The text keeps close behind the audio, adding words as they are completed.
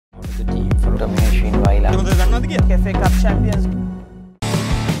the team for domination in Thailand. FA Cup champions.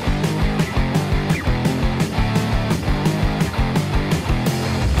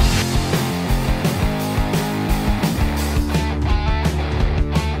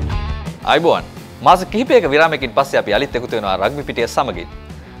 අයිබෝන් මාස කිහිපයක විරාමයකින් පස්සේ අපි අලිත් එකතු වෙනවා රග්බි පිටිය සමගින්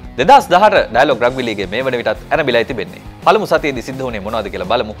 2018 ඩයලොග් රග්බි ලීගේ මේ වන විටත් ඇරඹිලා තිබෙන්නේ. පළමු සතියේදී සිද්ධ වුණේ මොනවද කියලා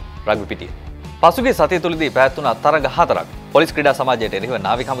බලමු රග්බි පිටිය. පසුගිය සතිය තුලදී පැවැත්වුණා තරග 4ක්. පොලිස් ක්‍රීඩා සමාජයට එරෙහිව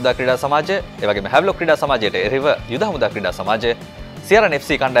නාවික හමුදා ක්‍රීඩා සමාජය, ඒ වගේම හැව්ලොක් ක්‍රීඩා සමාජයට එරෙහිව යුද හමුදා ක්‍රීඩා සමාජය, CR&FC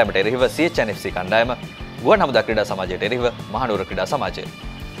කණ්ඩායමට එරෙහිව CH&FC කණ්ඩායම, ගුවන් හමුදා ක්‍රීඩා සමාජයට එරෙහිව මහනුවර ක්‍රීඩා සමාජය.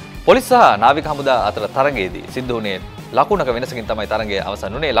 පොලිස් සහ නාවික හමුදා අතර තරගයේදී සිද්ධ වුණේ ලකුණක වෙනසකින් තමයි තරගය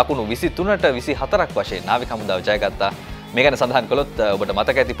අවසන් වුණේ. ලකුණු 23ට 24ක් වශයෙන් නාවික හමුදාව ජයගත්තා. මේ ගැන සඳහන් කළොත් ඔබට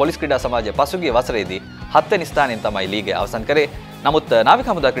මතක ඇති පොලිස් ක්‍රීඩා සමාජය පසුගිය වසරේදී 7 වෙනි ස්ථානයෙන් තමයි ලීගය අවසන් කරේ. නමුත් නාවික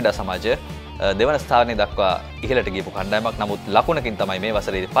හමුදා ක්‍රීඩා සමාජය දෙවන ස්ථානයේ දක්වා ඉහළට ගියපු කණ්ඩායමක්. නමුත් ලකුණකින් තමයි මේ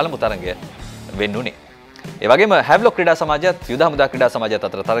වසරේ පළමු තරගය වෙන්නුනේ. ඒ වගේම හැව්ලොක් ක්‍රීඩා සමාජයත් යුද හමුදා ක්‍රීඩා සමාජයත්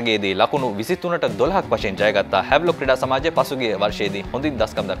අතර තරගයේදී ලකුණු 23ට 12ක් වශයෙන් ජයගත්තා. හැව්ලොක් ක්‍රීඩා සමාජය පසුගිය වර්ෂයේදී හොඳින්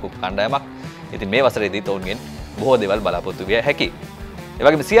දස්කම් දක්වපු කණ්ඩායමක්. ඉතින් මේ වසරේදී ඔවුන්ගෙන් බොහෝ දේවල් බලාපොරොත්තු විය හැකියි. ඒ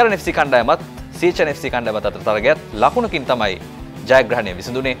වගේම CR&FC කණ්ඩායමත් CH&FC කණ්ඩායමත් අතර තරගයත් ලකුණකින් තමයි ජයග්‍රහණය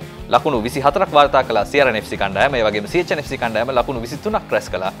විසඳුනේ. ලකුණු 24ක් වාර්තා කළා CR&FC කණ්ඩායම. ඒ වගේම CH&FC කණ්ඩායම ලකුණු 23ක් රැස්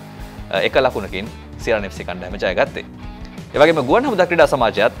කළා. එක ලකුණකින් CR&FC කණ්ඩායම ජයගත්තේ. ඒ වගේම ගුවන් හමුදා ක්‍රීඩා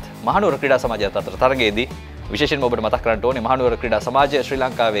සමාජයත් මහනුවර ක්‍රීඩා සමාජයත් අතර තරගයේදී විශේෂයෙන්ම ඔබට මතක් කරගන්න ඕනේ මහනුවර ක්‍රීඩා සමාජය ශ්‍රී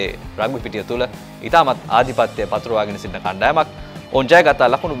ලංකාවේ රග්බි පිටිය තුල ඉතාමත් ආධිපත්‍ය පතුරවාගෙන සිටින කණ්ඩායමක්. ඔවුන්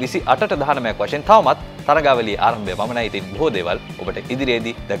ජයගත්තා ලකුණු 28ට 19ක් වශයෙන්. තවමත් තරගාවලියේ ආරම්භය පමණයි. ඉතින් බොහෝ දේවල් ඔබට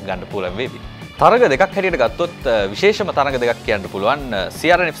ඉදිරියේදී දැක ගන්න පුළුවන් වේවි. තරග දෙකක් හැටියට ගත්තොත් විශේෂම තරග දෙකක් කියන්න පුළුවන්.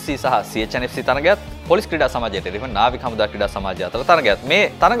 CR&FC සහ CH&FC තරගයත් පොලිස් ක්‍රීඩා සමාජයට එරෙහිව නාවික හමුදා ක්‍රීඩා සමාජය අතර තරගයත්. මේ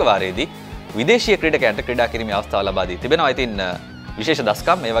තරග වාරයේදී විදේශීය ක්‍රීඩකයන්ට ක්‍රීඩා කිරීමේ අවස්ථාව ලබා දී තිබෙනවා. ඉතින් විශේෂ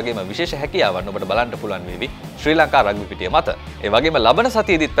දස්කම් ඒ වගේම විශේෂ හැකියාවන් ඔබට බලන්න පුළුවන් වේවි ශ්‍රී ලංකා රග්බි පිටිය මත. ඒ වගේම ලබන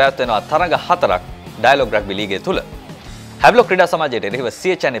සතියේදීත් පැවැත්වෙනවා තරග 4ක් ඩයලොග් රග්බි ලීගය තුල. හැව්ලොක් ක්‍රීඩා සමාජයට එරෙහිව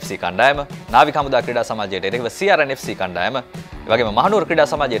CH&FC කණ්ඩායම, නාවික හමුදා ක්‍රීඩා සමාජයට එරෙහිව CR&FC කණ්ඩායම, ඒ වගේම මහනුවර ක්‍රීඩා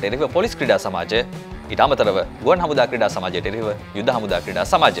සමාජයට එරෙහිව පොලිස් ක්‍රීඩා සමාජය, ඊට අමතරව ගුවන් හමුදා ක්‍රීඩා සමාජයට එරෙහිව යුද හමුදා ක්‍රීඩා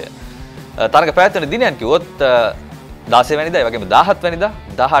සමාජය. තරග පැවැත්වෙන දිනයන් කිව්වොත් 16 වෙනිදා, ඒ වගේම 17 වෙනිදා,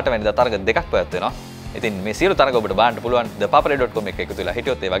 18 වෙනිදා තරග දෙකක් පැවැත්වෙනවා. ඉතින් මේ සියලු තරග ඔබට බලන්න පුළුවන් ThePapare.com එකේ එකතු වෙලා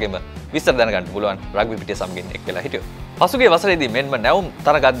හිටියොත්. ඒ වගේම විස්තර දැනගන්න පුළුවන් රග්බි පිටිය සමගින් එක් වෙලා හිටියොත්. පසුගිය වසරේදී මෙන්ම නැවුම්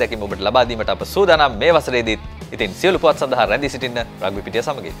තරග අත්දැකීම් ඔබට ලබා දීමට අප සූදානම් මේ වසරේදීත්. ඉතින් සියලු පුවත් සඳහා රැඳී සිටින්න රග්බි පිටිය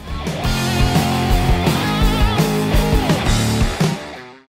සමගින්.